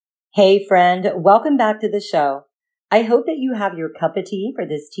Hey friend, welcome back to the show. I hope that you have your cup of tea for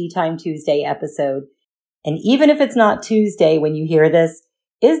this Tea Time Tuesday episode. And even if it's not Tuesday when you hear this,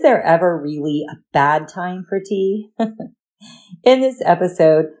 is there ever really a bad time for tea? In this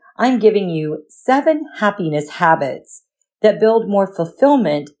episode, I'm giving you 7 happiness habits that build more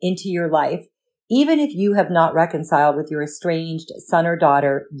fulfillment into your life, even if you have not reconciled with your estranged son or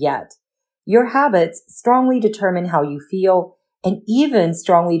daughter yet. Your habits strongly determine how you feel and even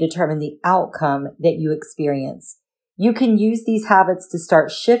strongly determine the outcome that you experience. You can use these habits to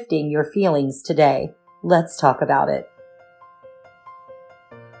start shifting your feelings today. Let's talk about it.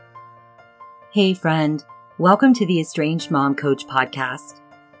 Hey friend, welcome to the Estranged Mom Coach podcast.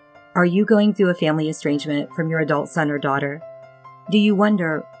 Are you going through a family estrangement from your adult son or daughter? Do you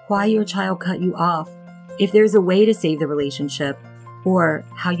wonder why your child cut you off, if there's a way to save the relationship, or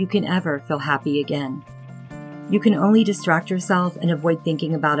how you can ever feel happy again? You can only distract yourself and avoid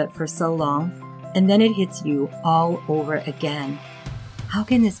thinking about it for so long, and then it hits you all over again. How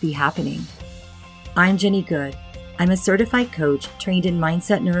can this be happening? I'm Jenny Good. I'm a certified coach trained in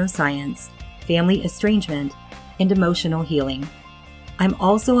mindset neuroscience, family estrangement, and emotional healing. I'm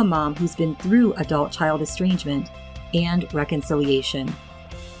also a mom who's been through adult-child estrangement and reconciliation.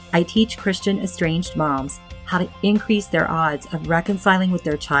 I teach Christian estranged moms how to increase their odds of reconciling with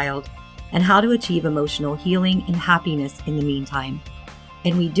their child and how to achieve emotional healing and happiness in the meantime.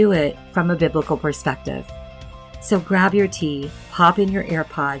 And we do it from a biblical perspective. So grab your tea, pop in your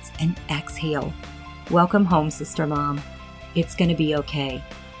AirPods, and exhale. Welcome home, Sister Mom. It's going to be okay.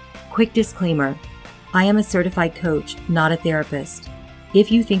 Quick disclaimer, I am a certified coach, not a therapist.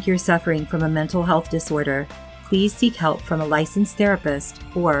 If you think you're suffering from a mental health disorder, please seek help from a licensed therapist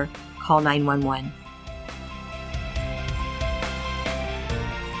or call 911.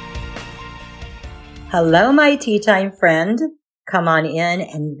 Hello, my tea time friend. Come on in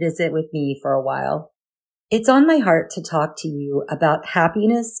and visit with me for a while. It's on my heart to talk to you about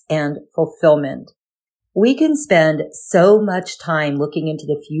happiness and fulfillment. We can spend so much time looking into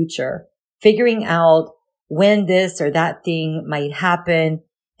the future, figuring out when this or that thing might happen,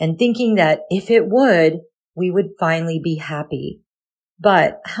 and thinking that if it would, we would finally be happy.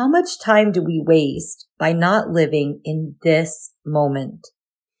 But how much time do we waste by not living in this moment?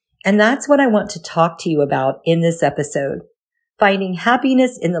 And that's what I want to talk to you about in this episode, finding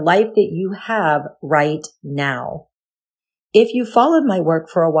happiness in the life that you have right now. If you followed my work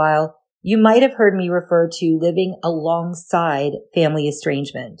for a while, you might have heard me refer to living alongside family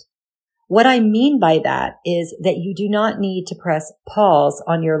estrangement. What I mean by that is that you do not need to press pause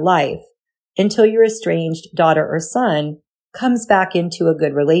on your life until your estranged daughter or son comes back into a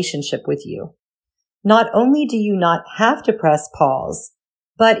good relationship with you. Not only do you not have to press pause,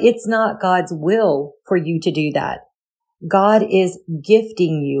 but it's not God's will for you to do that. God is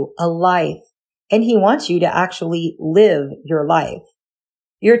gifting you a life, and He wants you to actually live your life.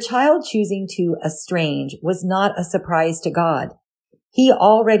 Your child choosing to estrange was not a surprise to God. He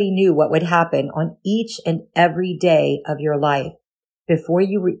already knew what would happen on each and every day of your life before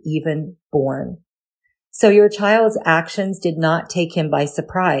you were even born. So your child's actions did not take Him by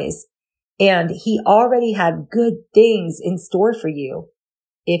surprise, and He already had good things in store for you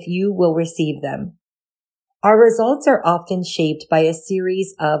if you will receive them. Our results are often shaped by a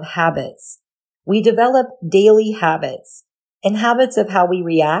series of habits. We develop daily habits and habits of how we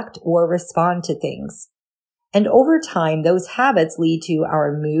react or respond to things. And over time, those habits lead to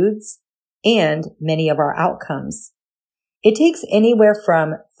our moods and many of our outcomes. It takes anywhere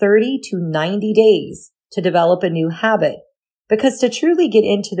from 30 to 90 days to develop a new habit, because to truly get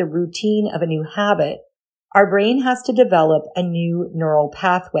into the routine of a new habit, our brain has to develop a new neural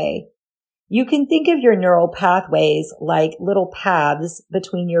pathway. You can think of your neural pathways like little paths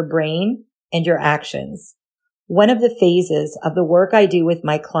between your brain and your actions. One of the phases of the work I do with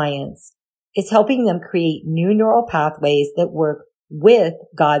my clients is helping them create new neural pathways that work with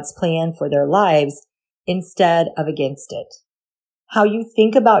God's plan for their lives instead of against it. How you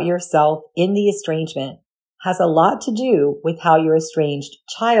think about yourself in the estrangement has a lot to do with how your estranged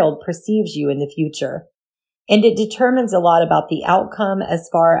child perceives you in the future. And it determines a lot about the outcome as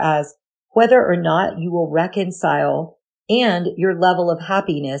far as whether or not you will reconcile and your level of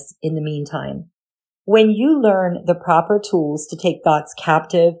happiness in the meantime. When you learn the proper tools to take thoughts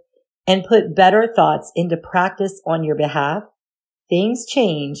captive and put better thoughts into practice on your behalf, things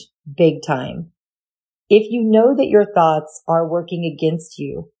change big time. If you know that your thoughts are working against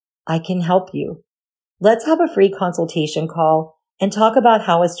you, I can help you. Let's have a free consultation call and talk about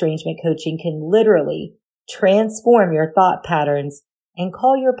how estrangement coaching can literally transform your thought patterns and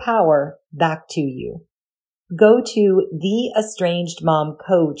call your power back to you. go to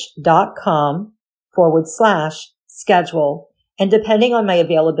theestrangedmomcoach.com/schedule. And depending on my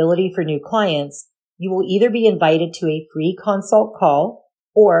availability for new clients, you will either be invited to a free consult call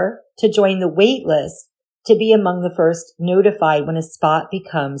or to join the wait list to be among the first notified when a spot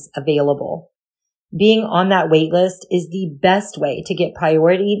becomes available. Being on that wait list is the best way to get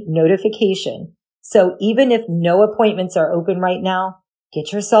priority notification. So even if no appointments are open right now,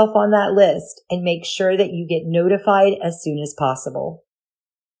 get yourself on that list and make sure that you get notified as soon as possible.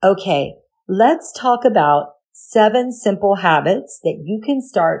 Okay, let's talk about 7 simple habits that you can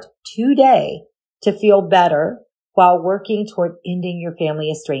start today to feel better while working toward ending your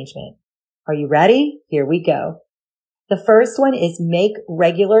family estrangement. Are you ready? Here we go. The first one is make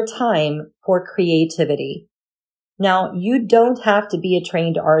regular time for creativity. Now, you don't have to be a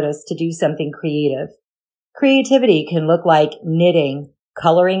trained artist to do something creative. Creativity can look like knitting,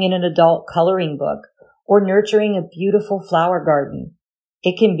 coloring in an adult coloring book, or nurturing a beautiful flower garden.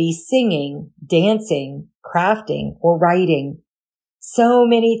 It can be singing, dancing, crafting, or writing. So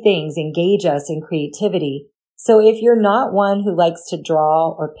many things engage us in creativity. So if you're not one who likes to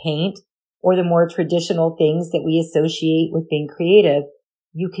draw or paint, or the more traditional things that we associate with being creative,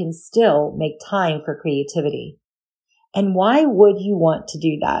 you can still make time for creativity. And why would you want to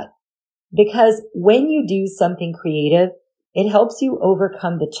do that? Because when you do something creative, it helps you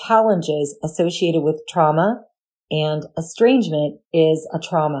overcome the challenges associated with trauma, and estrangement is a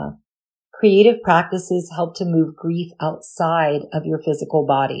trauma. Creative practices help to move grief outside of your physical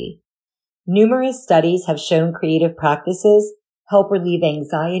body. Numerous studies have shown creative practices help relieve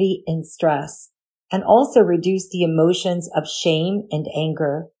anxiety and stress, and also reduce the emotions of shame and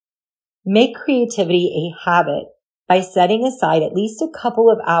anger. Make creativity a habit by setting aside at least a couple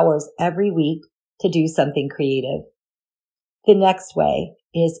of hours every week to do something creative. The next way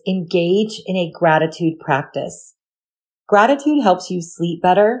is engage in a gratitude practice. Gratitude helps you sleep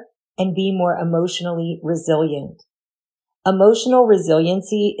better and be more emotionally resilient. Emotional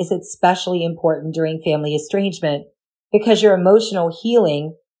resiliency is especially important during family estrangement because your emotional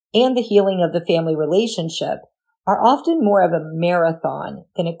healing and the healing of the family relationship are often more of a marathon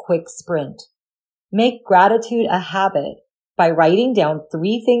than a quick sprint. Make gratitude a habit by writing down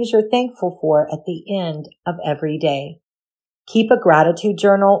 3 things you're thankful for at the end of every day. Keep a gratitude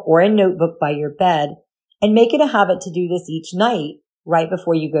journal or a notebook by your bed and make it a habit to do this each night right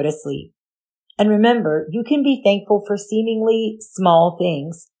before you go to sleep. And remember, you can be thankful for seemingly small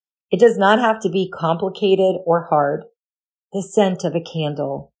things. It does not have to be complicated or hard. The scent of a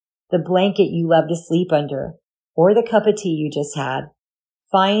candle, the blanket you love to sleep under, or the cup of tea you just had.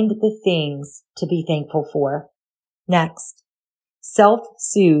 Find the things to be thankful for. Next,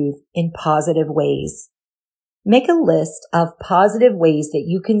 self-soothe in positive ways. Make a list of positive ways that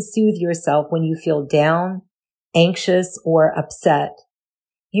you can soothe yourself when you feel down, anxious, or upset.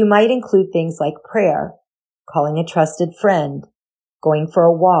 You might include things like prayer, calling a trusted friend, going for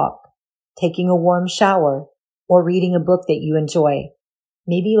a walk, taking a warm shower, or reading a book that you enjoy.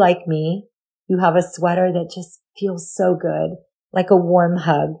 Maybe like me, you have a sweater that just feels so good, like a warm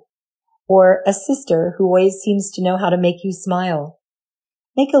hug, or a sister who always seems to know how to make you smile.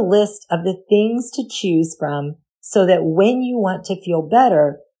 Make a list of the things to choose from so that when you want to feel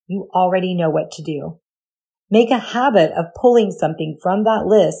better, you already know what to do. Make a habit of pulling something from that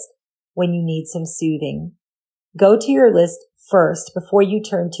list when you need some soothing. Go to your list first before you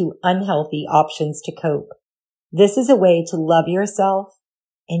turn to unhealthy options to cope. This is a way to love yourself,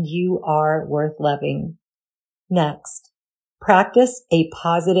 and you are worth loving. Next, practice a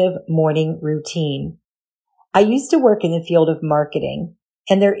positive morning routine. I used to work in the field of marketing,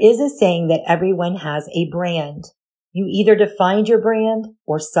 and there is a saying that everyone has a brand. You either define your brand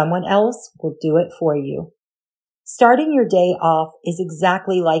or someone else will do it for you. Starting your day off is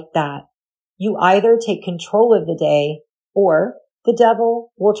exactly like that. You either take control of the day or the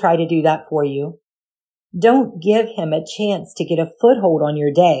devil will try to do that for you. Don't give him a chance to get a foothold on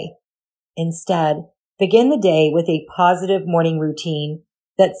your day. Instead, begin the day with a positive morning routine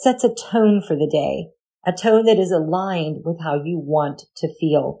that sets a tone for the day, a tone that is aligned with how you want to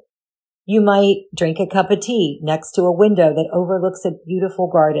feel. You might drink a cup of tea next to a window that overlooks a beautiful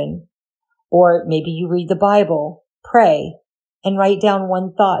garden. Or maybe you read the Bible, pray, and write down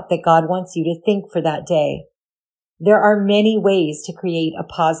one thought that God wants you to think for that day. There are many ways to create a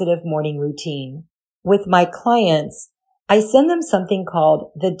positive morning routine. With my clients, I send them something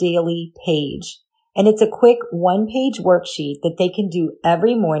called the Daily Page, and it's a quick 1-page worksheet that they can do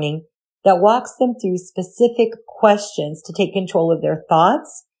every morning that walks them through specific questions to take control of their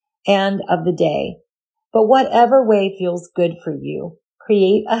thoughts and of the day. But whatever way feels good for you,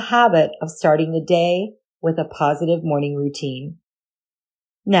 create a habit of starting the day with a positive morning routine.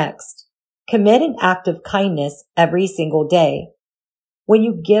 Next, commit an act of kindness every single day. When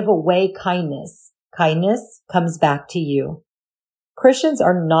you give away kindness, kindness comes back to you. Christians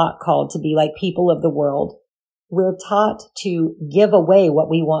are not called to be like people of the world. We're taught to give away what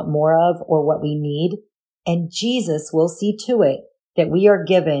we want more of or what we need, and Jesus will see to it that we are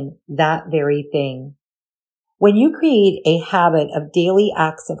given that very thing. When you create a habit of daily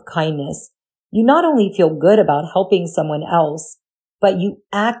acts of kindness, you not only feel good about helping someone else, but you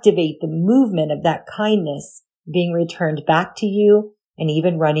activate the movement of that kindness being returned back to you and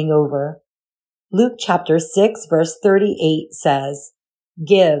even running over. Luke chapter 6 verse 38 says,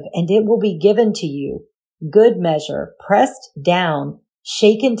 "Give, and it will be given to you. Good measure, pressed down,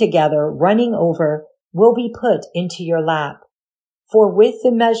 shaken together, running over, will be put into your lap. For with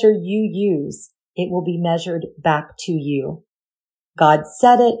the measure you use, it will be measured back to you." God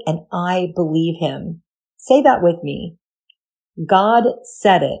said it, and I believe him. Say that with me. God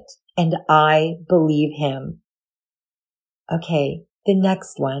said it, and I believe him. Okay, the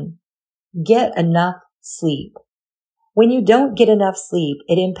next one. Get enough sleep. When you don't get enough sleep,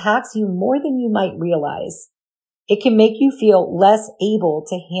 it impacts you more than you might realize. It can make you feel less able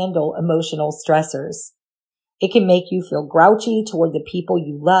to handle emotional stressors. It can make you feel grouchy toward the people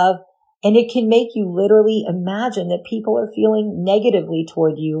you love, and it can make you literally imagine that people are feeling negatively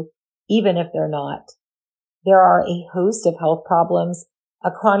toward you, even if they're not. There are a host of health problems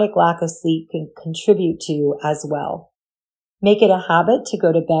a chronic lack of sleep can contribute to as well. Make it a habit to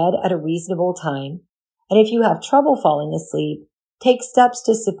go to bed at a reasonable time. And if you have trouble falling asleep, take steps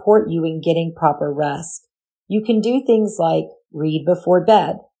to support you in getting proper rest. You can do things like read before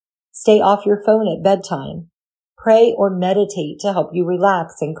bed, stay off your phone at bedtime, pray or meditate to help you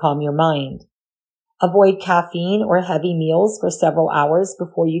relax and calm your mind. Avoid caffeine or heavy meals for several hours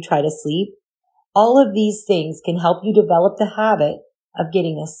before you try to sleep. All of these things can help you develop the habit of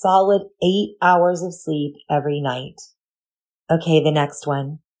getting a solid 8 hours of sleep every night. Okay, the next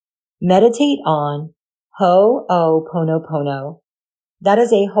one. Meditate on Ho'oponopono. That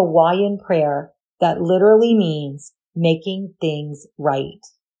is a Hawaiian prayer that literally means making things right.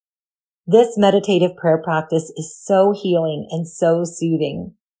 This meditative prayer practice is so healing and so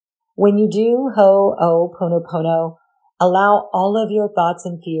soothing. When you do Ho'oponopono, allow all of your thoughts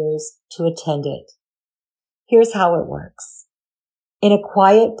and fears to attend it. Here's how it works. In a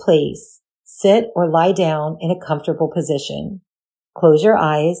quiet place, sit or lie down in a comfortable position. Close your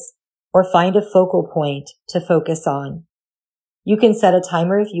eyes or find a focal point to focus on. You can set a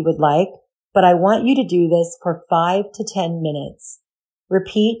timer if you would like, but I want you to do this for 5 to 10 minutes.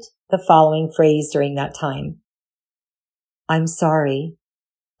 Repeat the following phrase during that time. I'm sorry.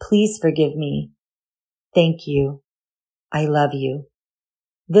 Please forgive me. Thank you. I love you.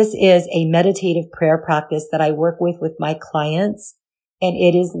 This is a meditative prayer practice that I work with my clients, and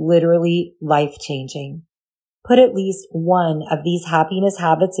it is literally life-changing. Put at least one of these happiness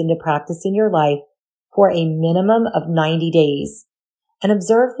habits into practice in your life for a minimum of 90 days and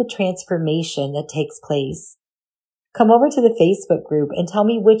observe the transformation that takes place. Come over to the Facebook group and tell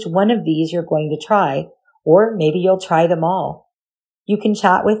me which one of these you're going to try, or maybe you'll try them all. You can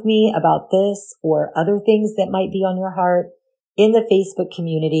chat with me about this or other things that might be on your heart in the Facebook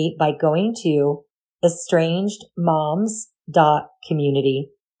community by going to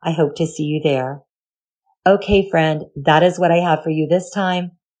estrangedmoms.community. I hope to see you there. Okay, friend, that is what I have for you this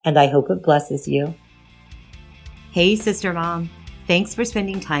time, and I hope it blesses you. Hey, Sister Mom. Thanks for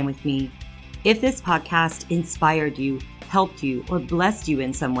spending time with me. If this podcast inspired you, helped you, or blessed you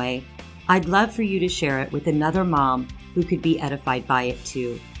in some way, I'd love for you to share it with another mom who could be edified by it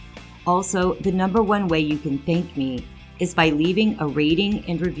too. Also, the number one way you can thank me is by leaving a rating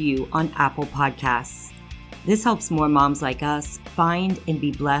and review on Apple Podcasts. This helps more moms like us find and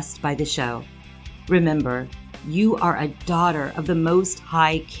be blessed by the show. Remember, you are a daughter of the Most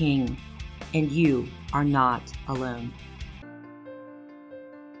High King, and you are not alone.